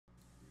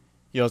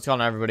Yo, what's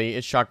going on, everybody?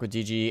 It's Shawk with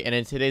DG, and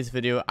in today's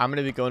video, I'm going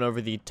to be going over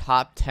the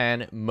top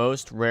 10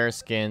 most rare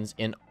skins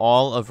in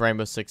all of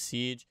Rainbow Six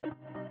Siege.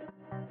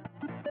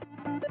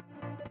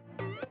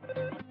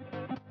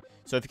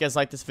 So if you guys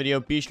like this video,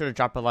 be sure to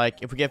drop a like.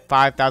 If we get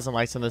 5,000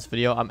 likes on this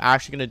video, I'm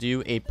actually going to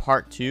do a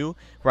part 2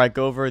 where I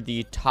go over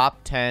the top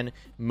 10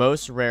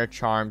 most rare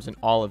charms in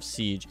all of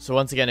Siege. So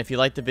once again, if you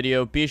like the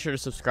video, be sure to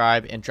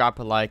subscribe and drop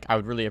a like. I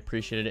would really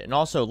appreciate it. And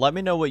also, let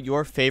me know what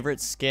your favorite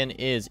skin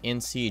is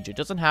in Siege. It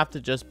doesn't have to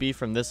just be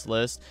from this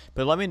list,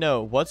 but let me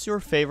know what's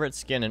your favorite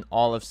skin in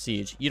all of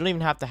Siege. You don't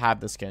even have to have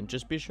the skin.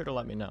 Just be sure to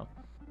let me know.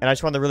 And I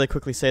just wanted to really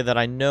quickly say that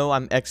I know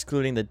I'm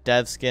excluding the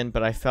dev skin,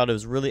 but I felt it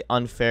was really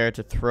unfair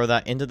to throw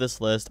that into this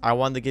list. I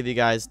wanted to give you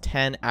guys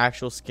 10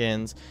 actual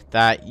skins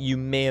that you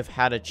may have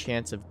had a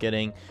chance of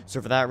getting.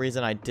 So for that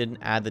reason, I didn't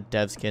add the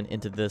dev skin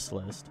into this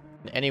list.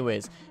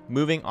 Anyways,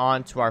 moving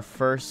on to our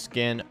first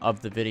skin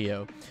of the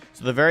video.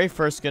 So the very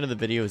first skin of the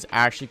video is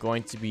actually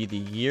going to be the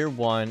Year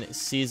 1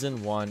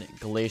 Season 1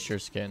 Glacier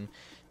skin.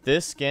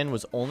 This skin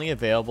was only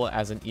available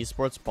as an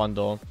esports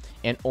bundle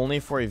and only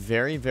for a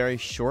very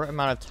short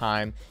amount of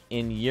time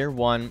in Year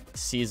 1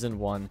 Season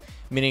 1,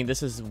 meaning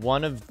this is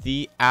one of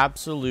the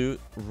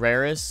absolute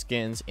rarest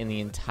skins in the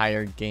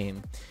entire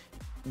game.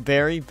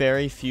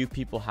 Very few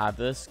people have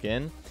this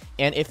skin,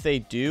 and if they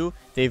do,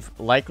 they've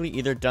likely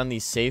either done the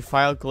save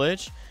file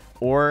glitch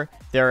or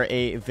they're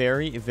a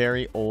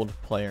very old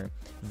player.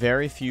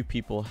 Very few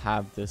people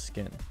have this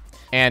skin.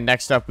 And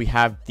next up, we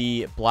have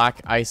the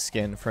Black Ice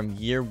skin from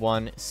Year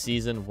 1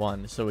 Season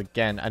 1. So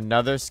again,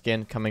 another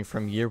skin coming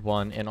from Year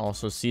 1 and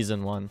also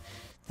Season 1.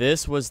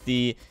 This was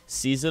the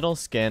seasonal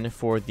skin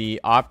for the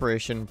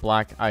Operation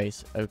Black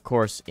Ice, of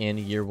course, in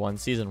Year 1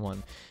 Season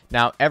 1.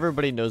 Now,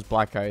 everybody knows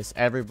Black Ice.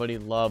 Everybody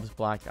loves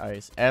Black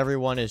Ice.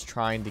 Everyone is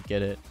trying to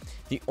get it.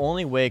 The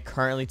only way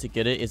currently to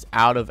get it is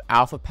out of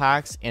alpha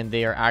packs, and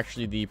they are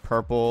actually the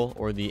purple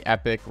or the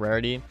epic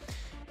rarity.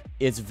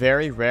 It's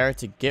very rare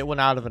to get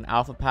one out of an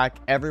alpha pack.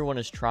 Everyone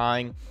is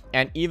trying,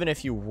 and even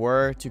if you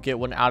were to get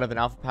one out of an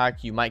alpha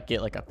pack, you might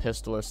get like a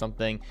pistol or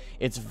something.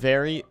 It's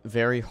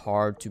very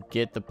hard to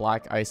get the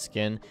Black Ice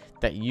skin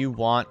that you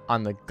want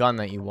on the gun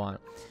that you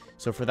want.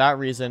 So for that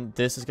reason,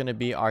 this is going to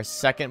be our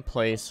second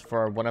place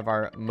for one of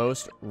our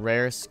most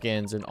rare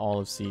skins in all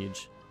of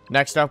Siege.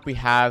 Next up, we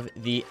have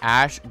the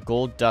Ash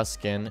Gold Dust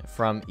skin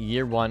from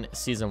Year 1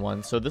 Season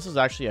 1. So this is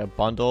actually a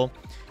bundle.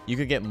 You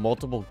could get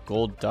multiple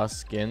gold dust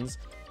skins.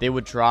 They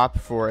would drop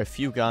for a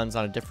few guns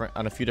on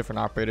a few different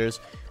operators,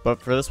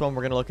 but for this one,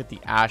 we're gonna look at the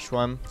Ash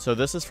one. So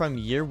this is from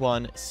Year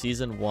 1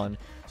 Season 1.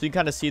 So you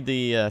can kind of see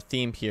the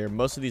theme here.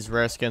 Most of these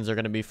rare skins are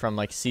gonna be from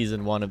like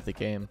Season 1 of the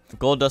game.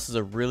 Gold Dust is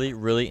a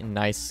really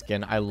nice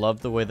skin. I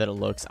love the way that it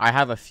looks. I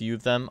have a few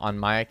of them on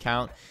my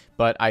account,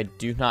 but I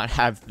do not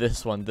have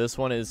this one. This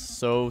one is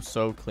so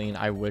clean.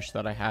 I wish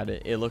that I had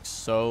it. It looks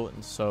so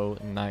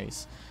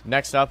nice.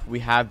 Next up, we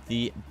have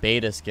the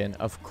Beta skin.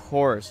 Of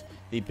course,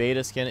 the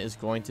Beta skin is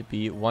going to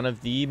be one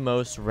of the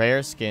most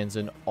rare skins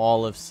in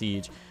all of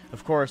Siege.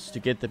 Of course, to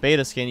get the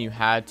Beta skin, you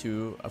had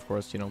to, of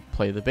course,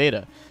 play the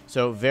Beta.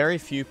 So very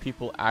few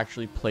people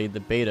actually played the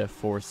Beta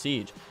for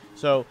Siege.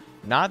 So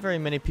not very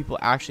many people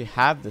actually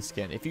have the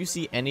skin. If you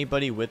see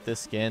anybody with this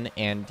skin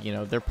and,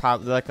 they're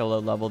probably like a low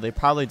level, they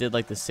probably did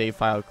like the save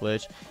file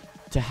glitch.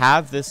 To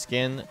have this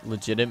skin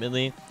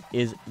legitimately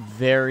is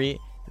very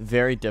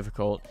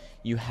difficult.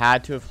 You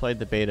had to have played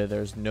the Beta.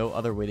 There's no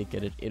other way to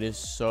get it. It is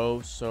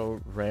so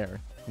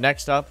rare.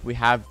 Next up, we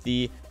have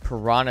the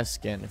Piranha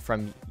skin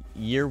from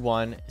Year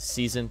 1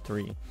 Season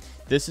 3.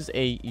 This is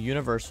a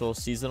universal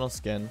seasonal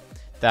skin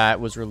that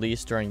was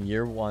released during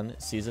Year 1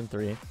 Season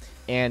 3,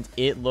 and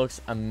it looks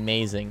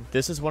amazing.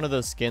 This is one of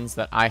those skins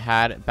that I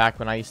had back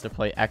when I used to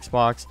play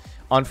Xbox.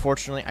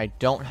 Unfortunately, I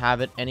don't have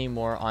it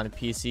anymore on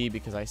PC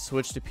because I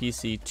switched to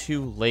PC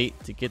too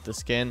late to get the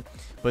skin,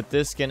 but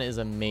this skin is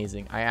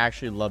amazing. I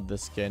actually love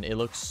this skin. It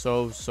looks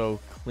so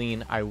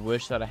clean. I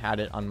wish that I had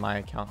it on my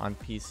account on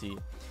PC.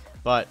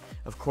 But,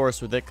 of course,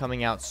 with it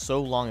coming out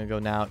so long ago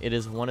now, it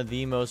is one of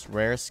the most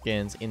rare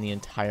skins in the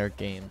entire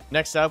game.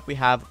 Next up, we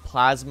have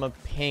Plasma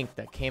Pink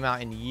that came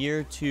out in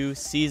Year 2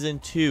 Season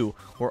 2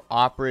 or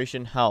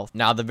Operation Health.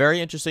 Now, the very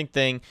interesting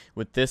thing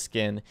with this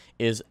skin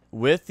is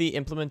with the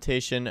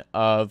implementation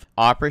of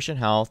Operation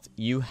Health,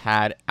 you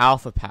had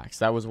alpha packs.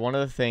 That was one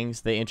of the things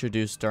they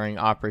introduced during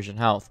Operation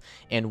Health.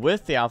 And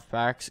with the alpha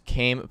packs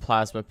came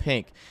Plasma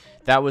Pink.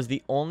 That was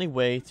the only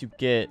way to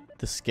get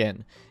the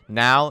skin.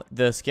 Now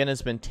the skin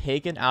has been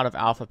taken out of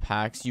alpha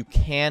packs. You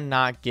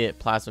cannot get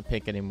Plasma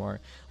Pink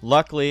anymore.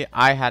 Luckily,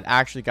 I had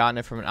actually gotten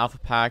it from an alpha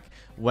pack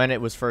when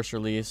it was first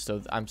released,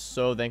 so I'm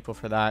so thankful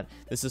for that.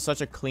 This is such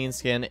a clean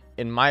skin.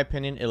 In my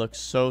opinion, it looks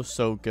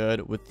so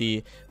good with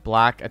the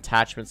black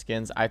attachment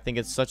skins. I think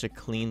it's such a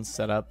clean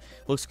setup.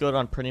 Looks good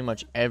on pretty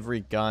much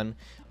every gun.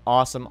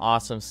 Awesome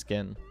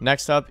skin.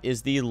 Next up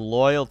is the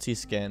Loyalty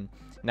skin.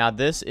 Now,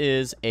 this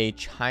is a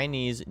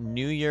Chinese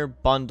New Year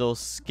bundle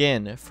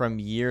skin from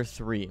Year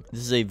 3. This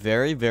is a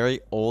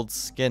very old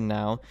skin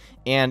now,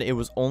 and it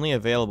was only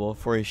available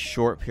for a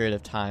short period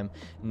of time.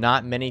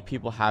 Not many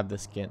people have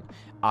this skin.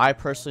 I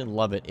personally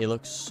love it. It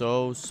looks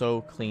so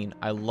clean.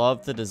 I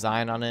love the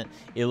design on it.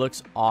 It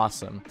looks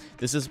awesome.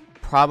 This is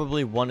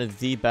probably one of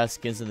the best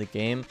skins in the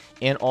game,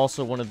 and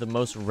also one of the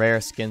most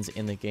rare skins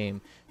in the game.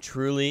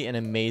 Truly an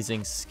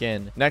amazing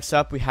skin. Next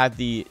up, we have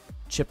the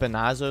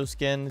Chipinazo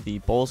skin, the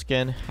bowl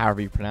skin,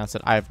 however you pronounce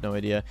it, I have no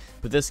idea.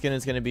 But this skin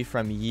is going to be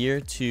from year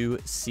 2,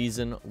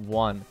 season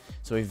 1.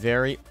 So a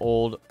very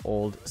old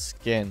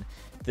skin.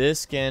 This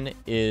skin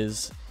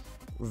is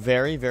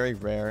very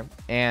rare,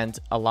 and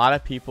a lot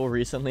of people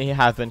recently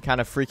have been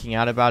kind of freaking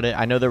out about it.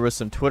 I know there was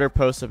some Twitter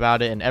posts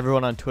about it, and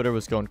everyone on Twitter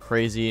was going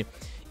crazy.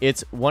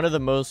 It's one of the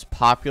most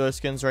popular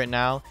skins right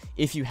now.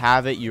 If you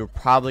have it, you're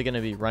probably going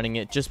to be running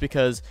it, just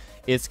because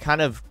it's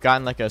kind of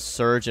gotten like a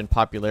surge in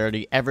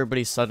popularity.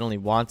 Everybody suddenly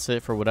wants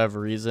it for whatever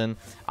reason.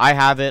 I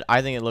have it.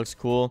 I think it looks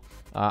cool.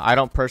 I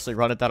don't personally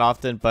run it that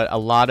often, but a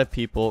lot of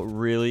people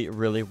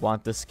really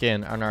want the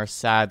skin and are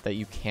sad that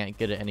you can't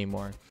get it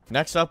anymore.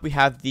 Next up, we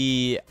have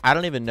the, I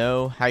don't even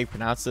know how you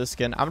pronounce this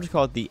skin. I'm just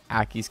call it the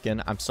Aki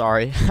skin. I'm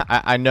sorry.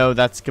 I know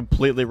that's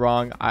completely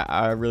wrong.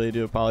 I really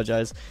do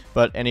apologize.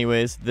 But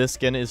anyways, this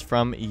skin is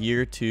from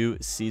year 2,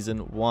 season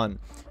 1.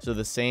 So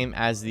the same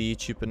as the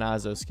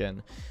Chupinazo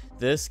skin.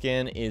 This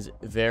skin is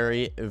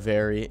very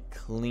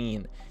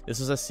clean. This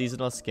is a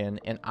seasonal skin,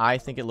 and I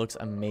think it looks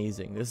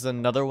amazing. This is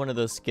another one of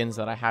those skins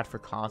that I had for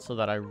console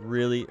that I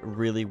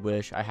really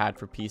wish I had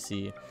for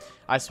PC.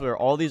 I swear,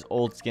 all these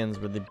old skins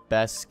were the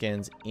best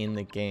skins in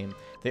the game.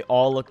 They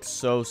all looked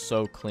so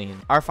clean.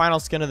 Our final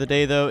skin of the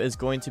day, though, is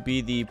going to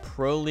be the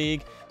Pro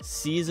League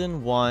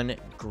Season 1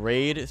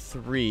 Grade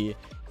 3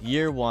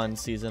 Year 1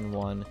 Season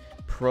 1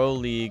 Pro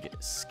League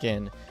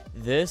skin.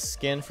 This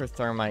skin for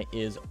Thermite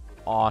is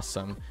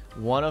awesome.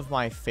 One of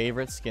my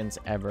favorite skins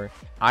ever.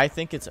 I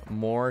think it's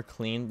more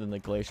clean than the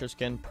Glacier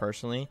skin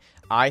personally.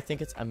 I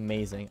think it's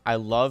amazing. I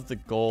love the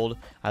gold.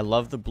 I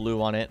love the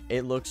blue on it.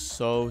 It looks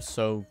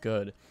so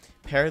good.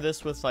 Pair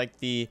this with like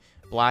the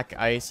Black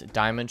Ice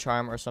Diamond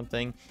Charm or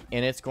something,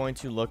 and it's going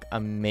to look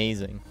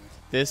amazing.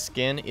 This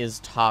skin is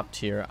top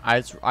tier.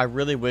 I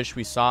really wish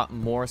we saw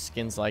more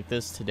skins like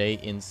this today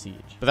in Siege.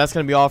 But that's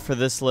going to be all for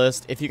this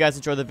list. If you guys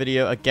enjoyed the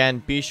video,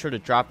 again, be sure to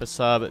drop a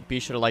sub.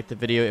 Be sure to like the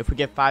video. If we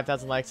get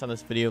 5,000 likes on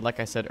this video, like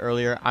I said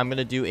earlier, I'm going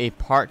to do a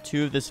part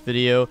 2 of this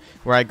video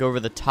where I go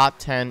over the top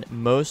 10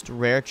 most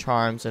rare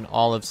charms in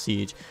all of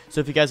Siege. So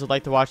if you guys would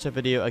like to watch that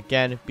video,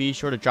 again, be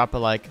sure to drop a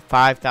like.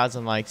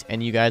 5,000 likes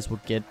and you guys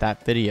will get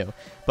that video.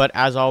 But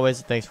as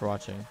always, thanks for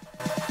watching.